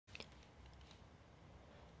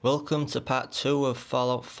Welcome to part 2 of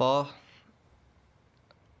Fallout 4.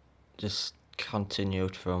 Just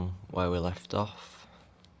continued from where we left off.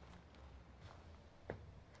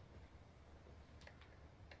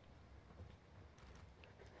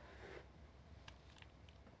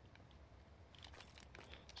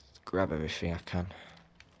 Just grab everything I can.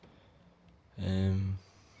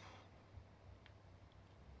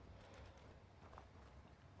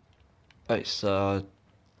 Right, so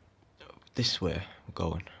this way we're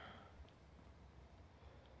going.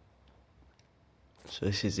 So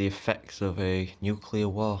this is the effects of a nuclear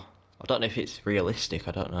war. I don't know if it's realistic,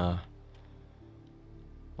 I don't know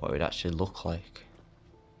what it would actually look like.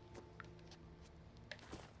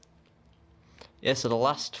 Yeah, so the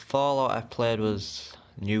last Fallout I played was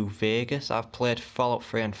New Vegas. I've played Fallout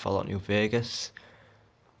 3 and Fallout New Vegas.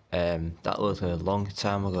 That was a long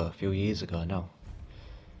time ago, a few years ago now.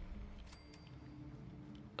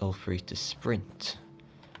 L3 to sprint.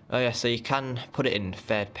 Oh yeah, so you can put it in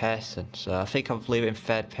third person. So I think I'll leave it in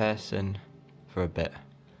third person for a bit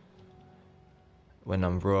when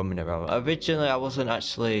I'm roaming around. Originally I wasn't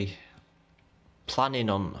actually planning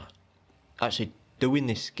on actually doing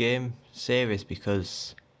this game series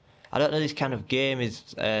because I don't know, this kind of game is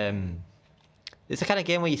it's the kind of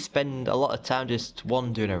game where you spend a lot of time just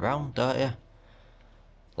wandering around, don't you?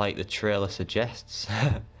 Like the trailer suggests.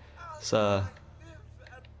 So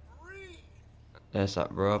there's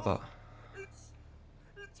that robot. It's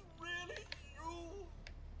really you.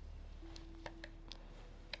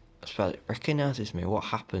 I suppose it recognises me. What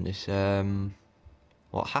happened? This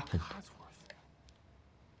what happened? Codsworth.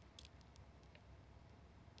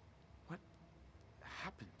 What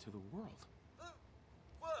happened to the world? The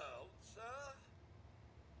world, sir?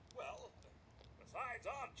 Well, besides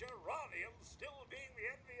our geraniums still being the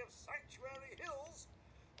envy of Sanctuary Hills,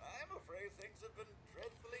 I'm afraid things have been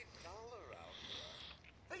dreadfully dull around here.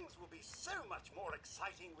 Things will be so much more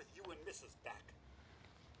exciting with you and Mrs. back.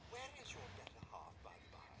 Where is your better half, by the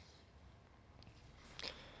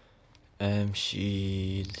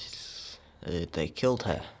by? They killed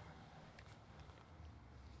her.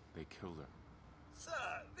 They killed her.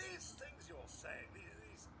 Sir, these things you're saying,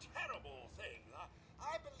 these terrible things,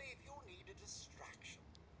 I believe you need a distraction.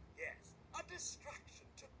 Yes, a distraction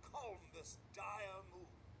to calm this dire mood.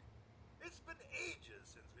 It's been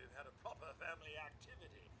ages since we've had a proper family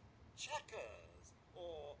activity. Checkers,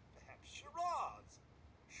 or perhaps charades.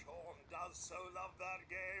 Sean does so love that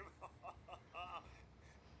game.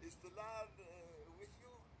 Is the lad with you?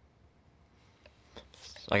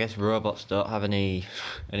 I guess robots don't have any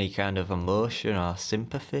kind of emotion or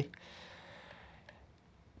sympathy.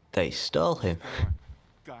 They stole him.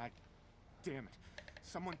 God damn it.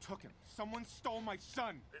 Someone took him. Someone stole my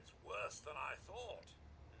son. It's worse than I thought.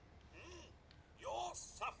 You're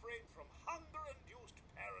suffering from hunger-induced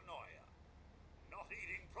paranoia. Not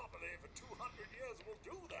eating properly for 200 years will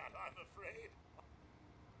do that, I'm afraid.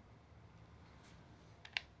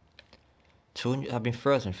 200. I've been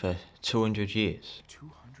frozen for 200 years.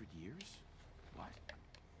 200 years? What?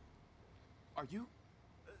 Are you?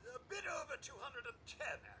 A bit over 210,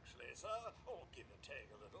 actually, sir. Or give or take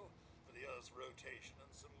a little, for the Earth's rotation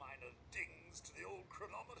and some minor dings to the old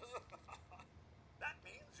chronometer. That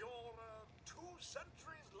means you're 2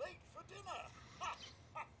 centuries late for dinner.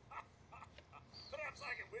 Perhaps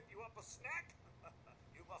I can whip you up a snack?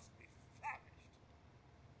 You must be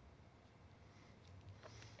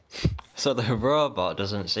famished. So the robot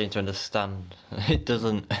doesn't seem to understand. It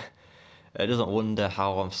doesn't wonder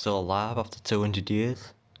how I'm still alive after 200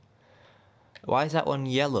 years. Why is that one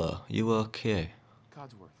yellow? You okay?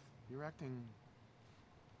 Codsworth, you're acting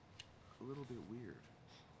a little bit weird.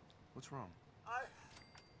 What's wrong?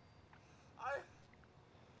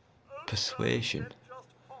 Persuasion. It's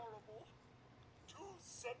just horrible. 2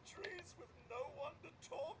 centuries with no one to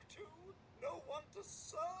talk to, no one to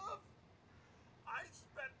serve. I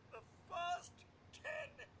spent the first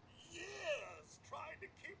 10 years trying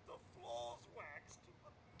to keep the floors waxed,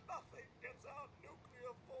 but nothing gets out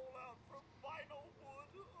nuclear fallout from vinyl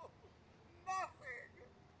wood. Nothing.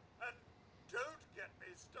 And don't get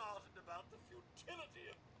me started about the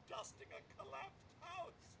futility of dusting a collapsed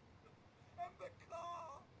house. And the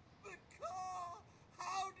car.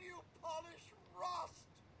 How do you polish rust?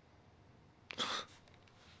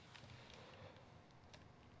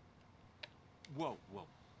 Whoa.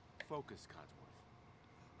 Focus,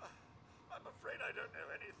 Codsworth. I'm afraid I don't know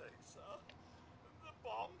anything, sir. The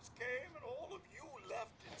bombs came and all of you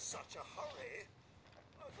left in such a hurry.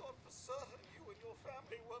 I thought for certain you and your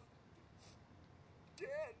family were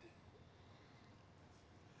dead.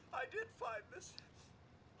 I did find this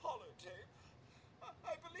holotape.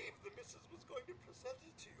 I believe the missus was going to present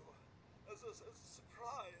it to you as a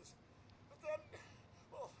surprise. But then,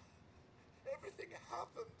 well, everything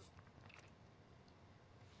happened.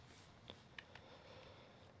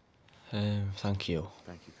 Thank you.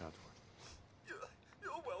 Thank you, Codsworth.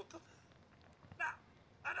 You're welcome. Now,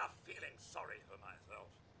 enough feeling sorry for myself.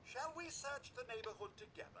 Shall we search the neighborhood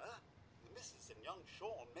together? The missus and young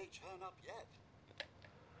Sean may turn up yet.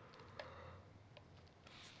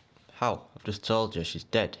 How? I've just told you she's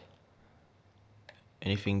dead.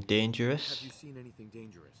 Anything Have dangerous? you seen anything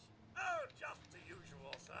dangerous? Oh, just the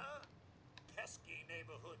usual, sir. Pesky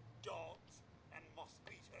neighborhood dogs and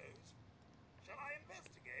mosquitoes. Shall I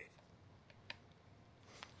investigate?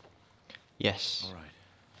 Yes. All right.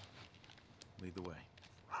 Lead the way.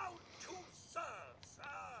 Proud to serve, sir.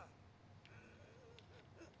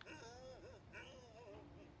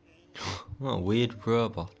 What a weird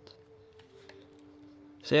robot.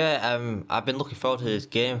 So yeah, I've been looking forward to this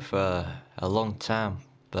game for a long time,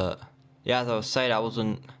 but yeah, as I was saying, I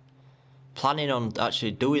wasn't planning on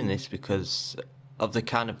actually doing this because of the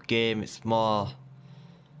kind of game. It's more,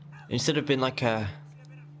 instead of being like a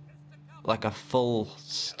full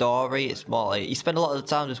story, it's more like you spend a lot of the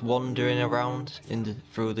time just wandering around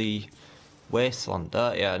through the wasteland,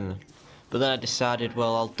 don't you? But then I decided,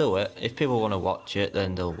 well, I'll do it. If people want to watch it,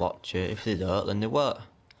 then they'll watch it. If they don't, then they won't.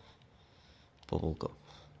 Bubblegum.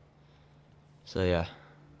 So yeah,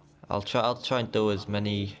 I'll try and do as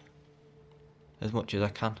much as I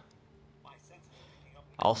can.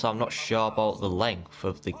 Also, I'm not sure about the length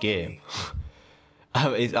of the game.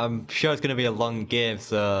 I'm sure it's going to be a long game,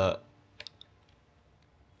 so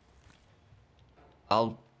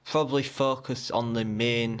I'll probably focus on the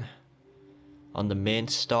main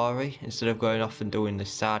story instead of going off and doing the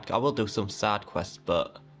side. I will do some side quests,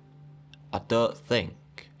 but I don't think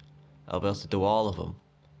I'll be able to do all of them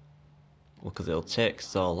because it'll take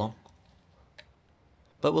so long.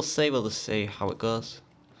 But we'll see. We'll just see how it goes.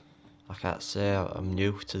 I can't say I'm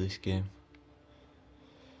new to this game.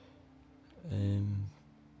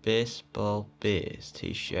 Baseball base,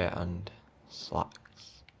 t-shirt and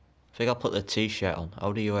slacks. I think I'll put the t-shirt on.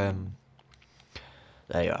 How do you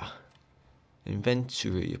there you are.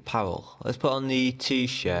 Inventory, apparel. Let's put on the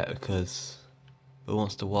t-shirt because who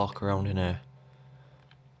wants to walk around in a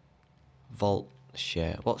vault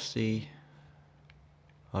shirt? What's the...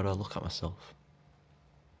 How do I look at myself?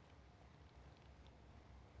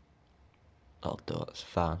 That'll do, it's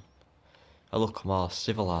fine. I look more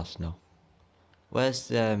civilised now. Where's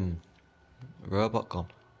the robot gone?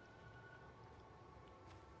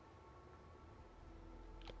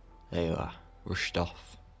 There you are, rushed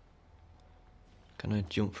off. Can I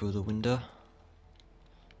jump through the window?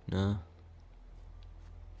 No.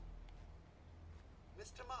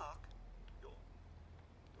 Mr. Mark, your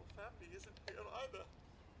family isn't here either.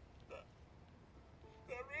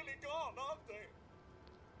 They're really gone, aren't they?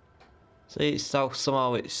 See, it's how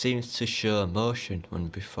somehow it seems to show emotion when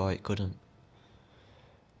before it couldn't.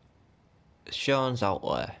 Sean's out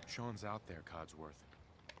there. Sean's out there, Codsworth.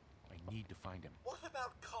 I need to find him. What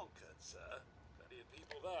about Concord, sir? Plenty of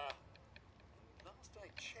people there. And last I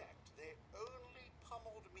checked, they only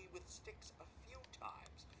pummeled me with sticks a few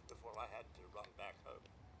times before I had to run back home.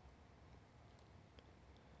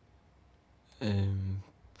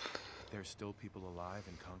 There's still people alive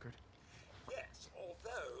in Concord? Yes,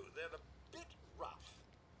 although they're a bit rough.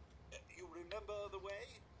 You remember the way?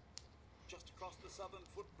 Just across the southern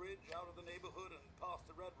footbridge, out of the neighborhood and past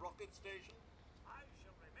the Red Rocket Station? I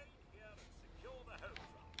shall remain here and secure the home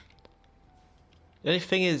front. The only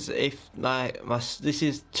thing is, if this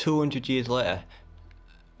is 200 years later,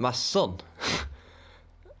 my son,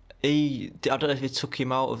 I don't know if it took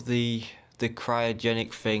him out of the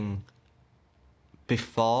cryogenic thing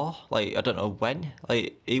before, like, I don't know when,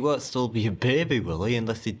 like, he won't still be a baby, will he,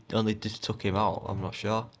 unless he only just took him out, I'm not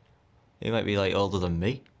sure. He might be, like, older than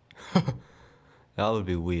me. That would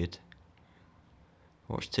be weird.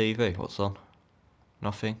 Watch TV, what's on?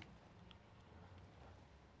 Nothing.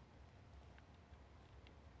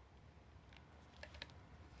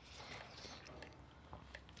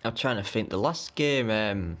 I'm trying to think, the last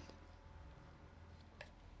game,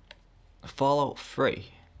 Fallout 3,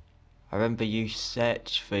 I remember you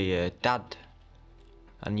search for your dad,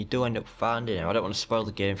 and you do end up finding him. I don't want to spoil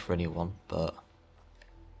the game for anyone, but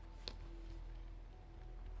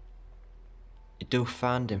you do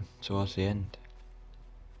find him towards the end,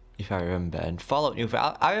 if I remember. And Fallout New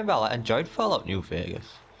Vegas, I remember I enjoyed Fallout New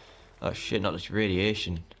Vegas. Oh shit, not this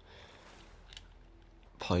radiation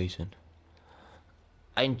poison.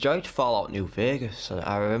 I enjoyed Fallout New Vegas.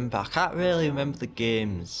 I remember, I can't really remember the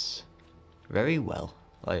games very well.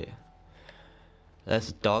 Like, There's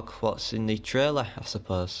a dog. What's in the trailer, I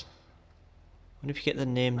suppose? I wonder if you get the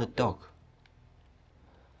name the dog.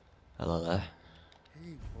 Hello there.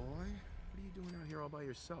 Hey, boy. What are you doing out here all by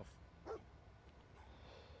yourself?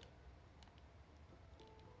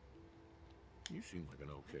 You seem like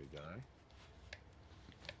an okay guy.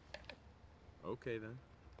 Okay, then.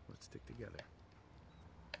 Let's stick together.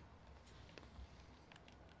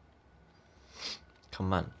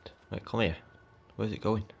 Command. Right, come here. Where's it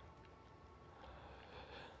going?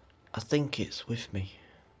 I think it's with me.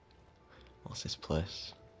 What's this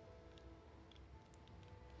place?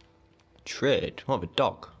 Trade? What, with a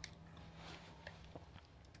dog?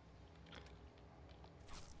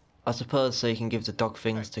 I suppose so you can give the dog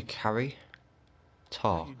things to carry.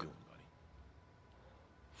 How you Talk. doing, buddy?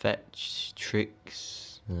 Fetch.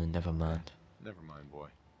 Tricks. Never mind. Never mind, boy.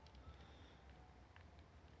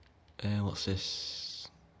 What's this?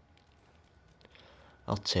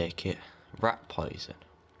 I'll take it. Rat poison.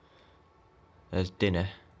 There's dinner.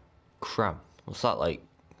 Cram. What's that, like?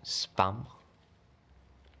 Spam?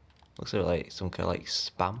 Looks like some kind of like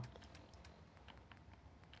spam.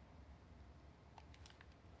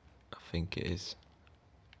 I think it is.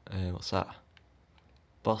 What's that?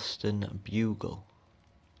 Boston Bugle.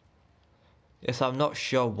 Yes, I'm not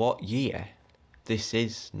sure what year this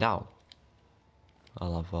is now.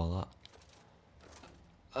 I'll have all that.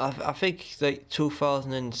 I think it's like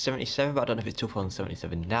 2077, but I don't know if it's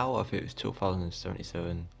 2077 now or if it was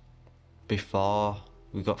 2077 before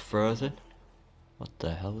we got frozen. What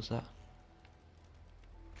the hell was that?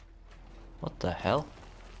 What the hell?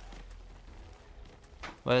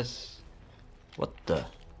 Where's... What the...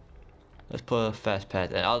 Let's put a first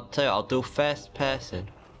person. I'll tell you, I'll do first person.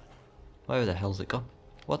 Where the hell's it gone?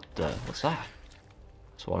 What the... What's that?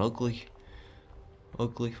 It's one ugly...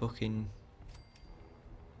 Ugly fucking...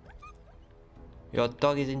 Your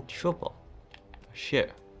dog is in trouble.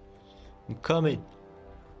 Shit. I'm coming.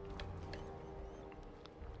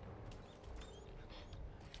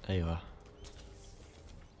 There you are.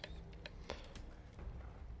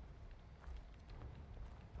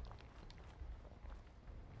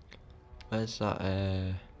 Where's that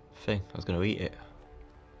thing? I was gonna eat it.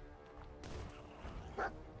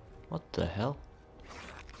 What the hell?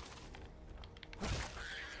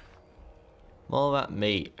 More of that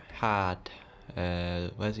meat. Hard.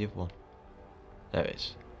 Where's the other one? There it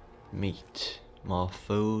is. Meat. More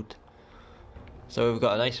food. So we've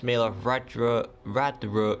got a nice meal of rad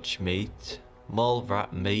roach meat, mole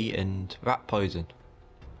rat meat and rat poison.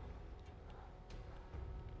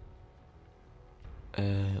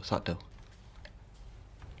 What's that do?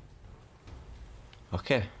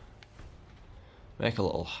 Okay. Make a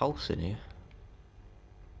little house in here.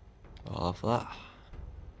 I'll have that.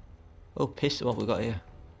 Oh, piss, what we got here?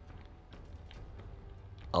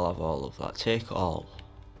 I'll have all of that. Take all.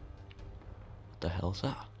 What the hell's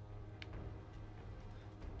that?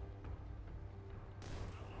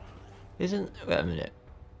 Isn't... Wait a minute.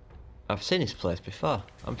 I've seen this place before.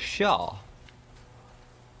 I'm sure.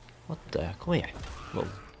 What the... Come here.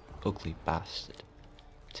 Little ugly bastard.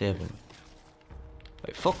 Table.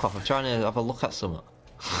 Wait, fuck off. I'm trying to have a look at something.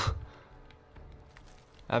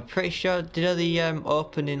 I'm pretty sure... Do you know the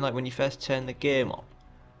opening, like when you first turn the game on?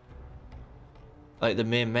 Like the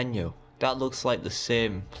main menu. That looks like the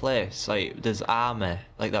same place. Like there's armor.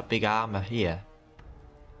 Like that big armor here.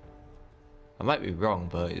 I might be wrong,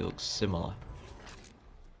 but it looks similar.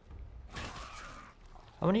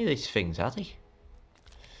 How many of these things are they?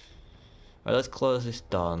 Right, let's close this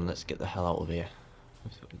door and let's get the hell out of here.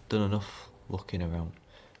 We've done enough looking around.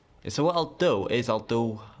 So what I'll do is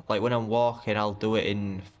like when I'm walking, I'll do it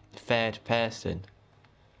in third person.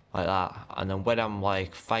 Like that. And then when I'm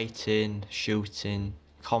like fighting, shooting,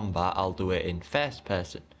 combat, I'll do it in first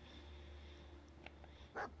person.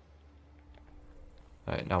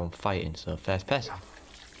 Right, now I'm fighting, so first person.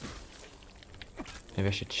 Maybe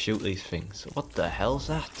I should shoot these things. What the hell's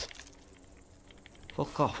that?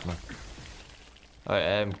 Fuck off, man.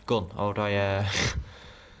 Alright, gun. How do I,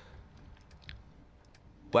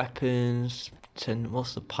 weapons.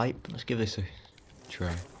 What's the pipe? Let's give this a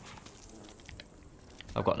try.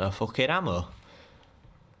 I've got no fucking ammo.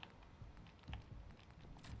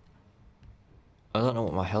 I don't know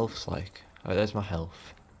what my health's like. Alright, there's my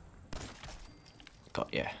health.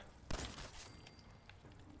 Got ya.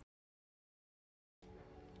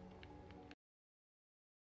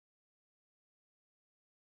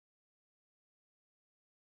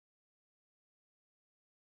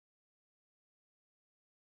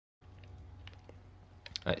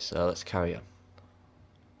 Right, so let's carry on.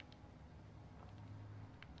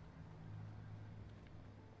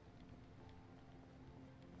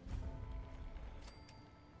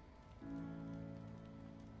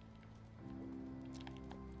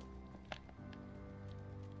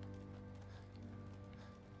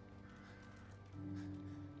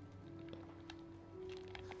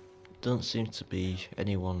 Doesn't seem to be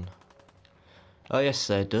anyone. Oh yes,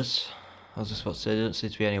 there does. I was just about to say, there doesn't seem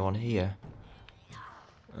to be anyone here.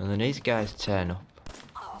 And then these guys turn up.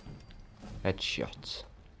 Headshot.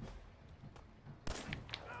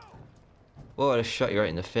 Whoa, I just shot you right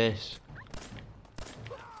in the face.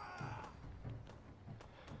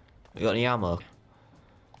 You got any ammo?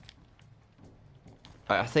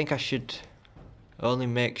 Right, I think I should only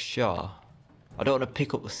make sure. I don't want to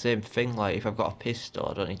pick up the same thing, like if I've got a pistol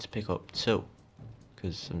I don't need to pick up two.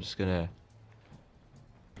 Because I'm just gonna...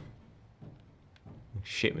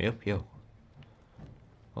 shit me up, yo.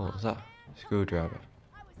 Oh, what was that? Screwdriver.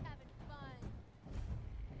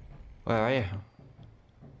 Where are you?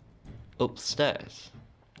 Upstairs?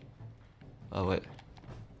 Oh wait.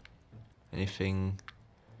 Anything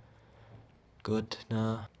good?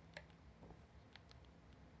 No.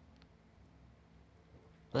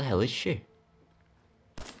 Where the hell is she?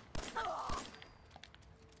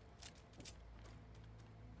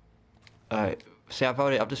 Alright, see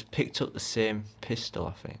I've just picked up the same pistol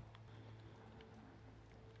I think.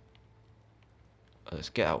 Let's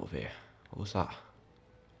get out of here. What was that?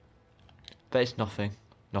 Bet it's nothing.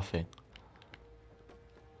 Nothing.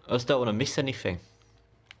 I just don't want to miss anything.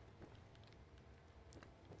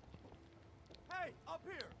 Hey, up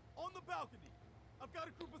here, on the balcony. I've got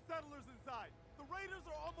a group of settlers inside. The raiders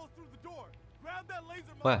are almost through the door. Grab that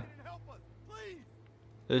laser Where? musket and help us, please.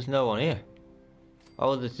 There's no one here.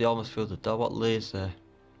 Oh, did they almost through the door? What laser?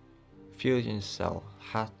 Fusion cell.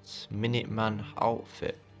 Hat. Minuteman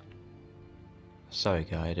outfit. Sorry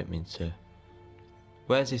guy, I didn't mean to.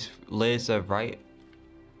 Where's this laser right?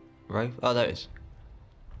 Oh, there it is.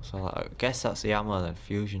 So I guess that's the ammo then.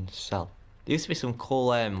 Fusion cell. There used to be some cool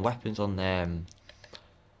weapons on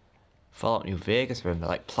Fallout New Vegas, remember,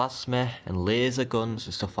 like plasma and laser guns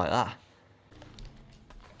and stuff like that.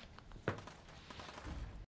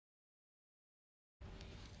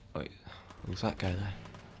 Wait, who's that guy there?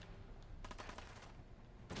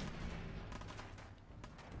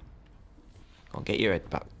 Go on, get your head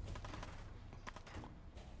back.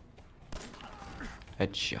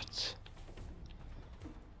 Headshot.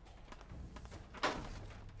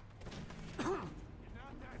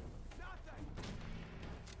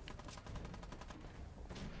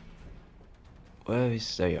 Where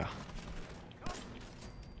is there?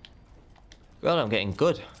 Well, I'm getting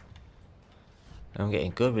good. I'm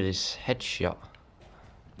getting good with this headshot.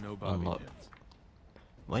 No bobby Unlock. pins.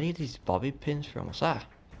 Where are these bobby pins from? What's that?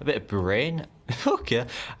 A bit of brain? Fuck yeah.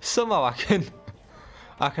 Somehow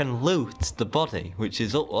I can loot the body, which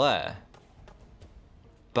is up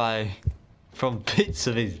there, from bits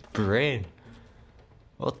of his brain.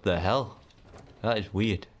 What the hell? That is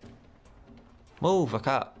weird. Move, I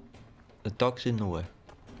can't. The dog's in the way.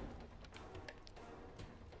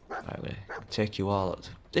 Right, I'm gonna take you all out.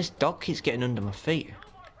 This dog keeps getting under my feet.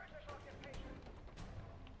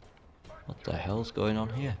 What the hell's going on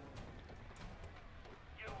here?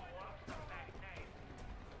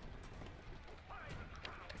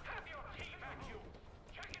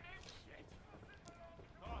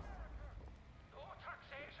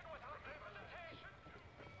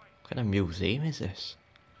 What kind of museum is this?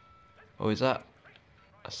 Oh, is that?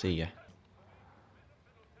 I see ya.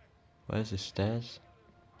 Where's the stairs?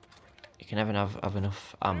 You can never have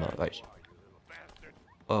enough ammo, right?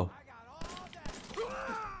 Oh.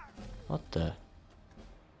 What the?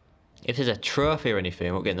 If there's a trophy or anything,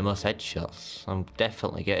 I won't get the most headshots. I'm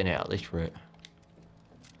definitely getting it at this rate.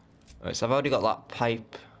 Right, so I've already got that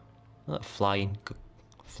pipe. That flying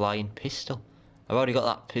pistol. I've already got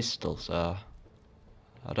that pistol, so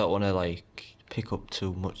I don't want to like pick up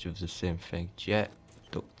too much of the same thing. Jet,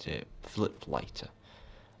 duct tape, flip lighter.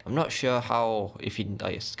 I'm not sure how, if you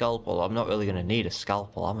like a scalpel, I'm not really going to need a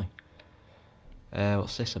scalpel, am I?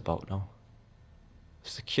 What's this about now?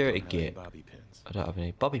 Security Don't have any gate. bobby pins. I don't have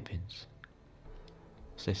any bobby pins.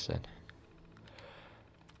 What's this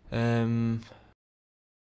then?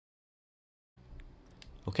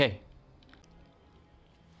 Okay.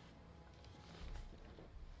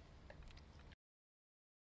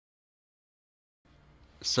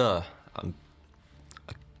 So, I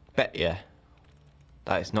bet you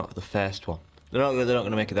that it's not the first one. They're not going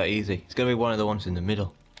to make it that easy. It's going to be one of the ones in the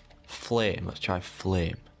middle. Flame. Let's try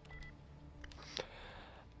flame.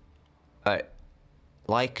 Alright.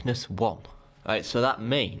 Likeness 1. Alright, so that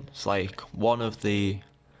means like one of the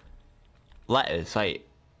letters, like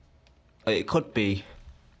it could be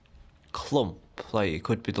clump, like it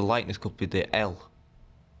could be the likeness could be the L.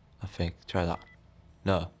 I think. Try that.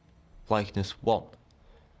 No. Likeness 1.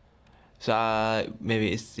 So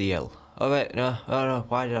maybe it's the L. Oh wait, no, oh no,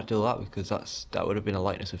 why did I do that? Because that would have been a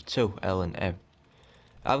likeness of 2, L and M.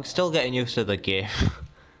 I'm still getting used to the game.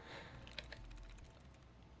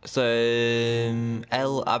 So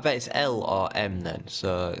L, I bet it's L or M then.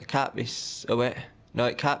 So it can't be. Oh wait, no,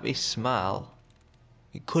 it can't be smile.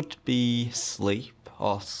 It could be sleep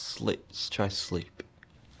or slits. Try sleep.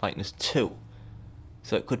 Like there's two,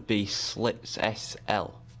 so it could be slits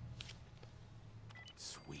SL.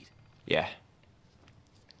 Sweet. Yeah.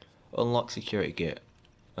 Unlock security gate.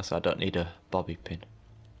 So I don't need a bobby pin.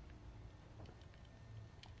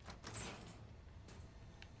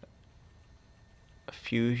 A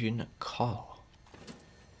fusion core.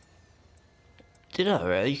 Did I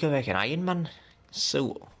really? You can make an Iron Man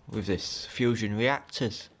suit with this fusion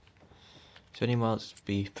reactors. So anyone else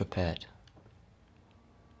be prepared.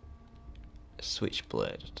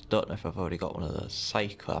 Switchblade. Don't know if I've already got one of those.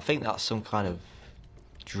 Psycho. I think that's some kind of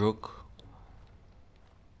drug.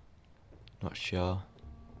 Not sure.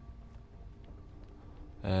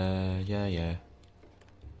 Yeah.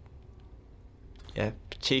 Yeah,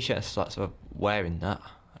 t-shirt and slacks, I'm wearing that.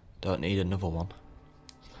 Don't need another one.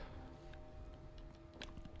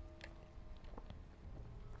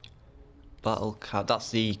 Bottle cap,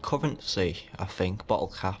 that's the currency, I think.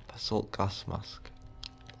 Bottle cap, assault gas mask.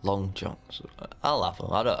 Long johns. I'll have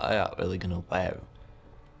them, I'm not really gonna wear them.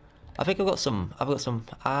 I think I've got some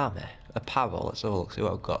army, apparel, let's have a look, see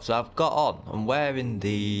what I've got. So I've got on, I'm wearing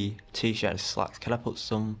the t-shirt and slacks, can I put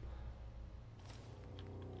some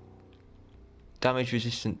damage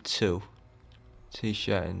resistant 2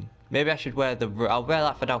 t-shirt and maybe I should wear I'll wear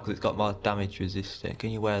that for now because it's got more damage resistant. Can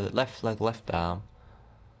you wear the left leg, left arm?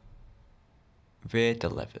 Raider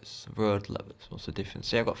levers, road levers, what's the difference?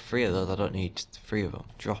 See, I've got 3 of those, I don't need 3 of them.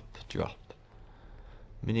 Drop.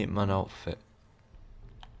 Minuteman outfit.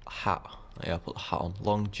 Hat. Yeah, I'll put the hat on.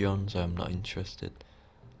 Long johns, I'm not interested.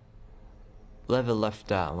 Lever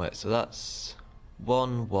left arm, wait, so that's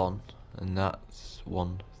 1, 1, and that's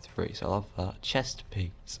 1, 3, so I'll have that. Chest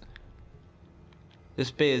piece.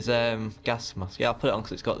 This beer's gas mask. Yeah, I'll put it on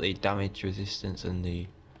because it's got the damage resistance and the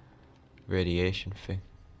radiation thing.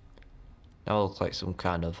 Now I look like some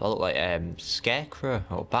kind of. I look like Scarecrow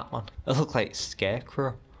or Batman. I look like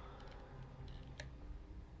Scarecrow.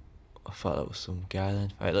 I thought that was some guy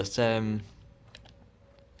then. Right, let's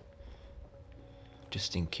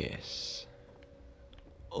just in case.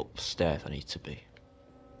 Upstairs I need to be.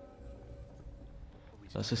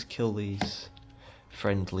 Let's just kill these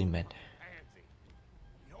friendly men. Handsy.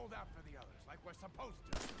 We hold out for the others like we're supposed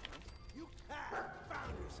to. You have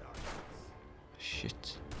found yourself.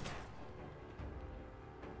 Shit.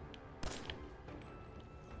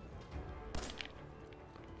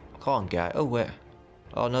 Come on, guy. Oh, wait.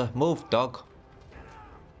 Oh, no. Move, dog.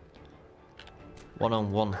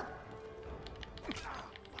 1-on-1.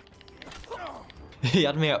 He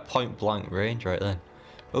had me at point blank range right then.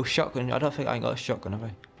 Oh, shotgun. I don't think I ain't got a shotgun, have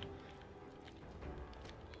I?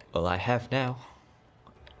 Well, I have now.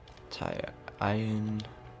 Tire. Iron.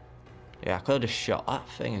 Yeah, I could have shot that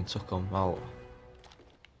thing and took him out.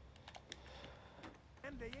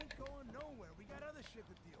 And they ain't going nowhere. We got other shit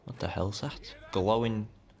to deal with. What the hell's that? Glowing.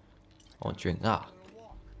 I won't drink that.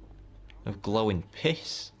 Of glowing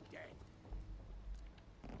piss.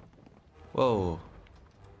 Whoa.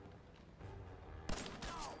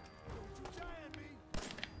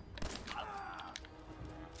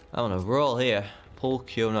 I'm on a roll here. Pull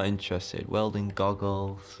Q, I'm not interested. Welding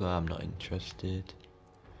goggles, I'm not interested.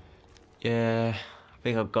 Yeah, I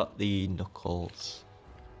think I've got the knuckles.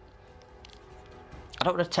 I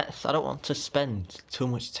don't want to spend too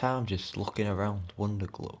much time just looking around. Wonder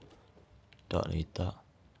glue. Don't need that.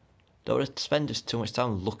 Don't want to spend just too much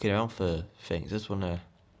time looking around for things. Just want to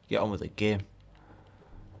get on with the game.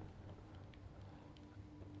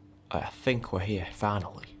 I think we're here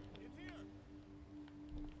finally.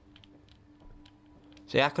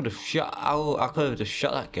 See, I could have shot. I could have just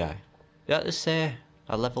shot that guy. Did I just say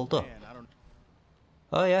I leveled up?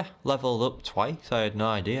 Oh yeah, leveled up twice. I had no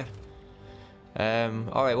idea.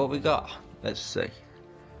 All right, what we got? Let's see.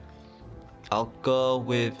 I'll go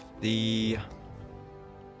with the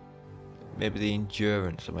maybe the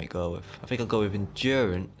endurance. I might go with. I think I'll go with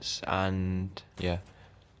endurance and yeah,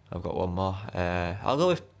 I've got one more. I'll go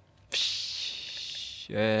with.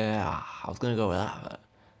 I was gonna go with that.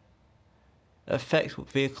 Affects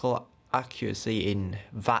vehicle accuracy in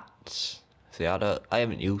VATS. See, I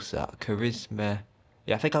haven't used that. Charisma.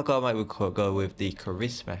 Yeah, I think I'll go with the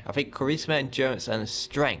charisma. I think charisma, endurance, and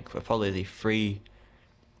strength are probably the 3.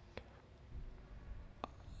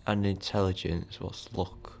 And intelligence. What's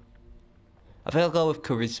luck? I think I'll go with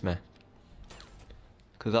charisma.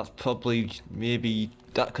 Because that's probably maybe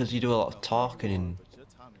that because you do a lot of talking in.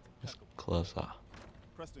 Let's close that.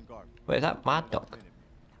 Wait, is that Mad Dog?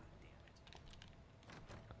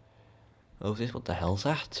 Oh, this what the hell's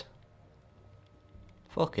that?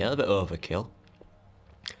 Fucking hell, a bit overkill.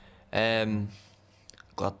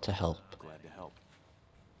 Glad to help. Glad to help.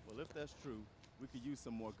 Well, if that's true, we could use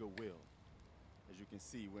some more goodwill. As you can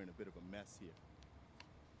see, we're in a bit of a mess here.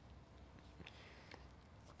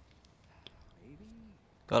 Maybe.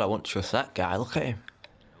 God, I won't trust that guy. Look at him.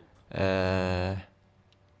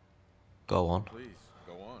 Go on. Please,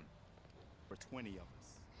 go on. For 20 of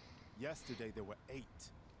us. Yesterday there were 8.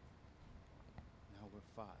 Now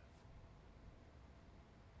we're 5.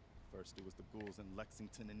 First it was the ghouls in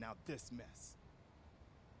Lexington, and now this mess.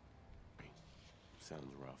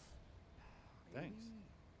 Sounds rough. Thanks.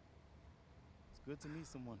 It's good to meet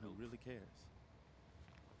someone who really cares.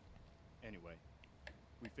 Anyway,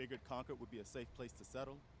 we figured Concord would be a safe place to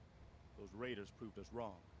settle. Those raiders proved us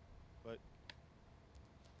wrong. But,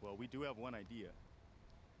 well, we do have one idea.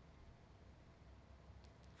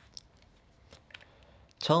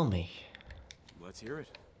 Tell me. Let's hear it.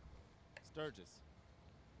 Sturgis,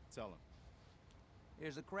 tell him.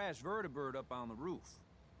 There's a crashed vertibird up on the roof.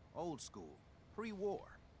 Old school. Pre-war.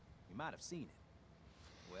 You might have seen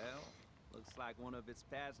it. Well, looks like one of its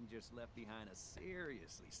passengers left behind a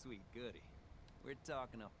seriously sweet goodie. We're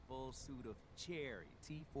talking a full suit of cherry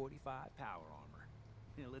T-45 power armor.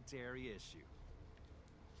 Military issue.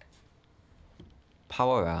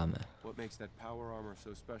 Power armor. What makes that power armor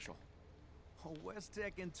so special? A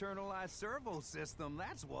Westech internalized servo system,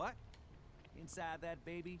 that's what. Inside that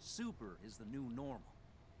baby, super is the new normal.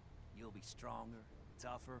 You'll be stronger,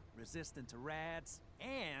 tougher, resistant to rads,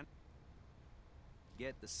 and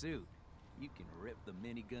get the suit. You can rip the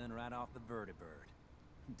minigun right off the vertibird.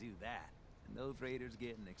 Do that, and those raiders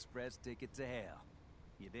get an express ticket to hell.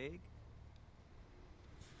 You dig?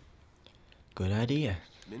 Good idea.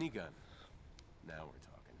 Minigun. Now we're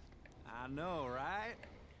talking. I know, right?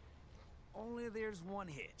 Only there's one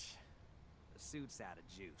hitch. The suit's out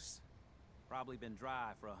of juice. Probably been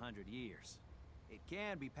dry for 100 years. It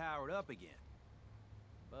can be powered up again.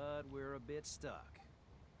 But we're a bit stuck.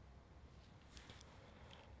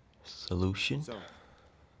 Solution? So,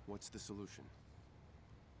 what's the solution?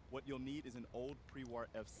 What you'll need is an old pre-war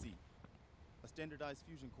FC. A standardized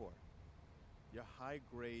fusion core. Your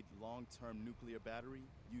high-grade, long-term nuclear battery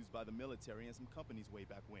used by the military and some companies way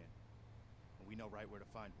back when. And we know right where to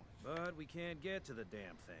find one. But we can't get to the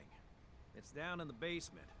damn thing. It's down in the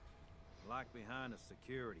basement. Locked behind a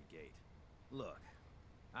security gate. Look,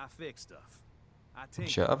 I fix stuff. I I'm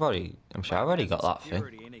tinker. sure I've already got that thing.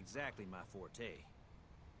 Security ain't exactly my forte.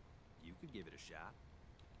 You could give it a shot.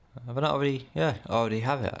 Have I not already? Yeah, I already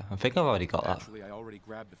have it. I think I've already got that. Actually, I already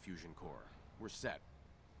grabbed the fusion core. We're set.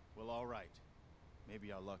 Well, all right.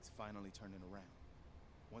 Maybe our luck's finally turning around.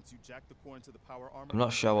 Once you jack the core into the power armor, I'm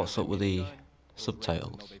not sure what's up with the those raiders will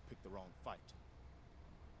subtitles. know they picked the wrong fight.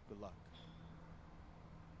 Good luck.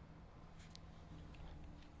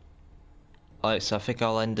 Alright, so I think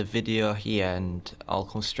I'll end the video here and I'll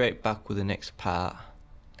come straight back with the next part.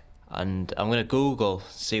 And I'm going to Google,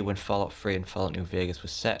 see when Fallout 3 and Fallout New Vegas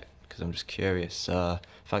was set, because I'm just curious. So,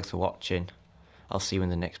 thanks for watching. I'll see you in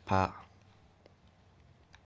the next part.